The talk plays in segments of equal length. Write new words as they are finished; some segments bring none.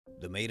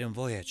The maiden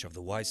voyage of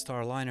the White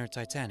Star liner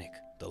Titanic,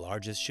 the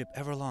largest ship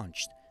ever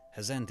launched,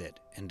 has ended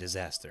in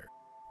disaster,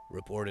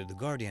 reported The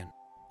Guardian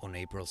on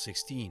April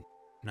 16,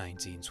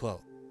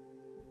 1912.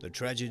 The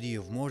tragedy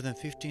of more than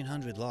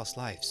 1,500 lost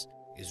lives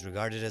is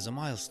regarded as a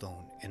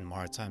milestone in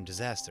maritime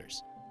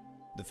disasters.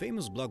 The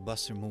famous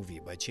blockbuster movie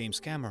by James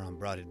Cameron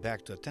brought it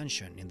back to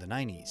attention in the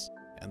 90s,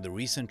 and the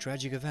recent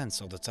tragic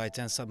events of the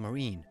Titan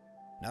Submarine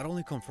not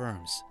only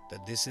confirms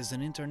that this is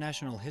an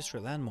international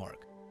history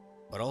landmark,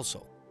 but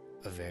also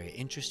a very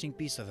interesting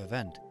piece of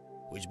event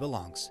which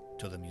belongs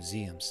to the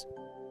museums.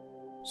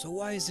 So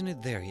why isn't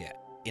it there yet,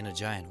 in a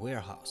giant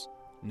warehouse,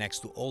 next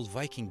to old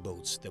Viking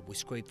boats that we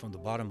scraped from the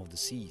bottom of the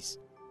seas?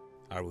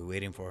 Are we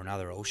waiting for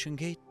another ocean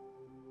gate?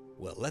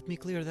 Well, let me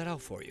clear that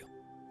out for you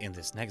in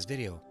this next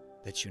video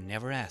that you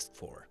never asked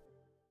for.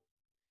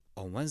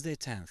 On Wednesday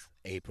 10th,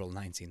 April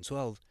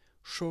 1912,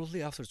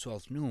 shortly after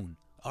 12 noon,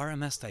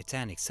 RMS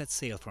Titanic set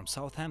sail from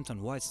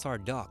Southampton White Star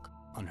Dock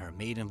on her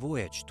maiden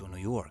voyage to New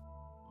York.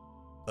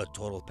 A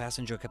total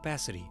passenger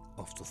capacity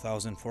of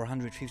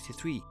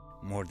 2,453,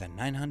 more than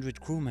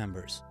 900 crew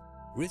members,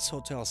 Ritz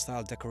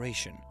Hotel-style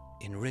decoration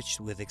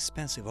enriched with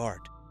expensive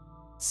art,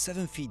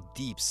 7 feet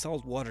deep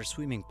saltwater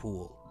swimming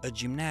pool, a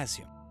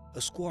gymnasium,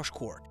 a squash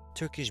court,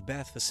 Turkish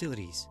bath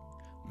facilities,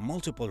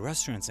 multiple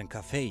restaurants and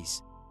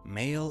cafes,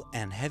 mail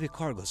and heavy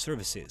cargo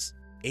services,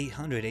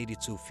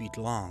 882 feet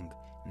long,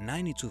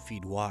 92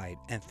 feet wide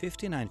and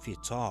 59 feet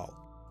tall,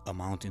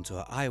 amounting to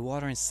a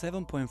eye-watering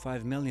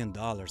 $7.5 million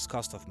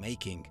cost of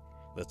making.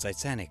 The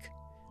Titanic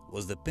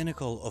was the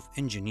pinnacle of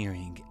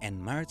engineering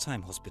and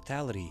maritime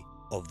hospitality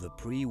of the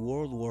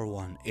pre-World War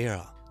I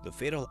era. The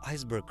fatal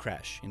iceberg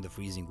crash in the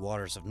freezing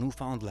waters of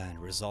Newfoundland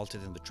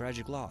resulted in the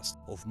tragic loss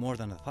of more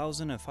than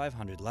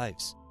 1,500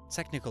 lives.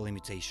 Technical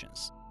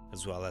limitations,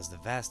 as well as the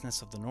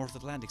vastness of the North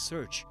Atlantic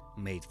search,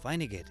 made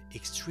finding it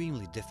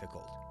extremely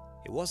difficult.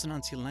 It wasn't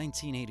until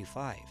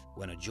 1985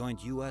 when a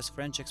joint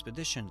US-French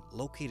expedition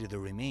located the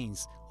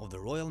remains of the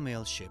Royal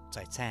Mail ship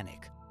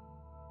Titanic.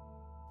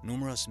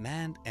 Numerous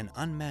manned and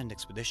unmanned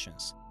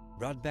expeditions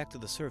brought back to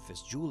the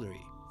surface jewelry,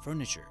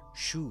 furniture,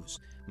 shoes,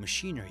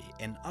 machinery,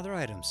 and other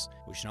items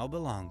which now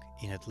belong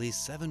in at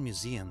least 7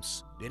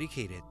 museums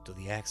dedicated to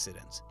the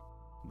accident.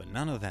 But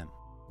none of them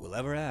will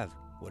ever have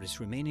what is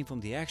remaining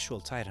from the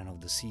actual Titan of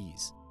the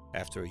seas.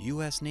 After a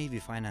US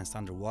Navy-financed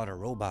underwater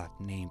robot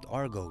named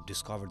Argo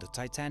discovered the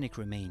Titanic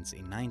remains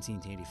in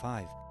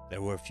 1985,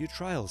 there were a few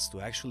trials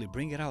to actually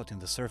bring it out in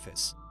the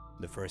surface.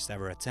 The first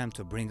ever attempt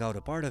to bring out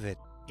a part of it,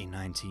 in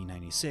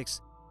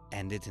 1996,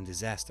 ended in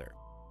disaster.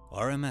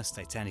 RMS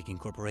Titanic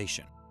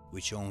Incorporation,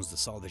 which owns the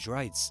salvage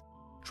rights,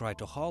 tried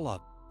to haul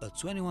up a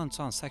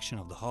 21-ton section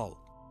of the hull,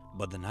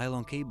 but the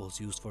nylon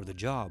cables used for the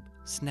job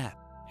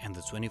snapped, and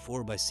the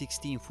 24 by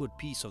 16-foot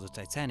piece of the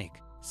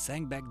Titanic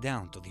sank back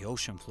down to the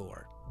ocean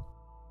floor.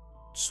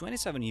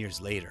 27 years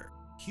later,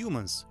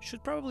 humans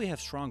should probably have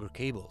stronger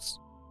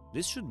cables.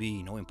 This should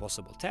be no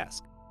impossible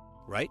task,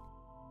 right?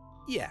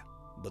 Yeah,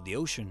 but the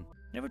ocean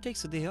never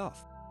takes a day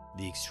off.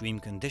 The extreme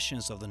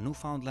conditions of the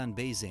Newfoundland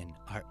basin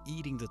are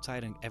eating the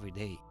Titan every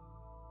day.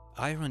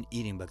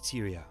 Iron-eating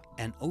bacteria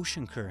and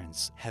ocean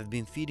currents have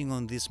been feeding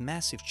on this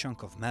massive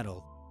chunk of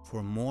metal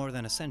for more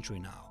than a century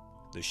now.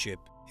 The ship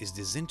is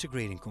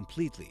disintegrating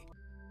completely.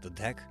 The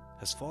deck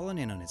has fallen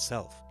in on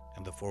itself,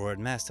 and the forward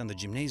mast and the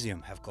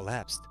gymnasium have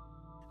collapsed.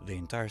 The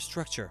entire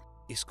structure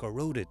is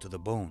corroded to the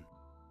bone.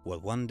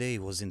 What one day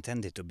was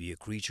intended to be a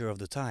creature of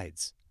the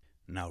tides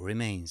now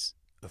remains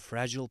a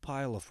fragile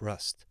pile of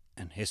rust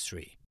and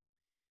history.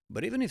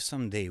 But even if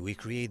someday we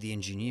create the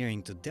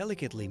engineering to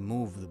delicately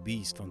move the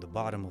beast from the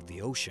bottom of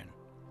the ocean,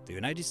 the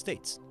United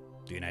States,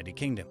 the United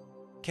Kingdom,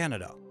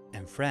 Canada,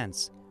 and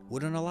France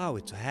wouldn't allow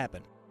it to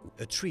happen.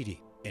 A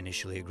treaty,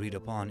 initially agreed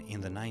upon in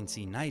the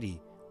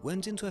 1990,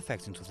 went into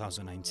effect in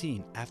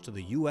 2019 after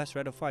the US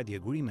ratified the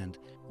agreement,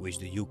 which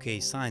the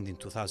UK signed in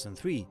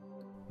 2003,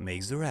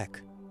 makes the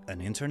wreck an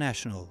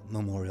international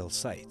memorial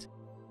site.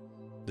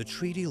 The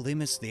treaty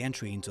limits the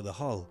entry into the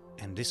hull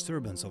and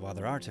disturbance of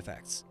other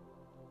artifacts,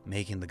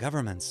 making the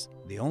governments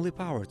the only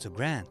power to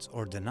grant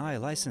or deny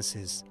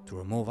licenses to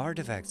remove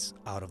artifacts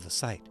out of the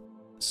site.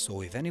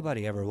 So if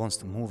anybody ever wants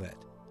to move it,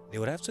 they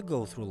would have to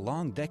go through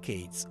long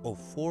decades of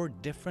 4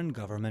 different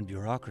government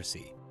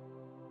bureaucracy.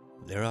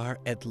 There are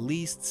at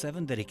least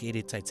 7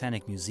 dedicated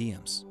Titanic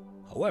museums.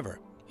 However,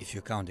 if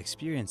you count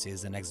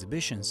experiences and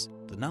exhibitions,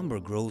 the number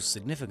grows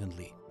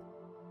significantly,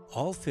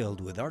 all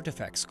filled with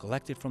artifacts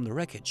collected from the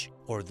wreckage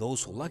or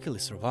those who luckily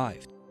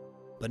survived.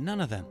 But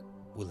none of them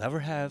will ever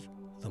have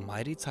the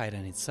mighty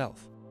Titan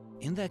itself.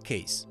 In that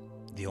case,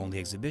 the only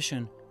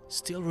exhibition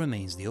still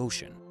remains the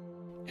ocean.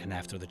 And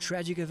after the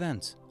tragic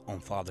event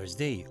on Father's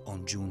Day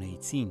on June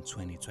 18,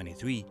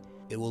 2023,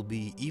 it will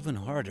be even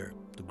harder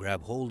to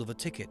grab hold of a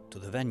ticket to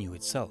the venue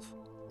itself.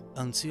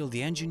 Until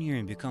the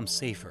engineering becomes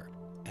safer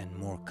and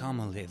more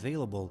commonly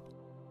available,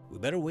 we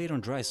better wait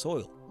on dry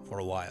soil for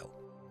a while.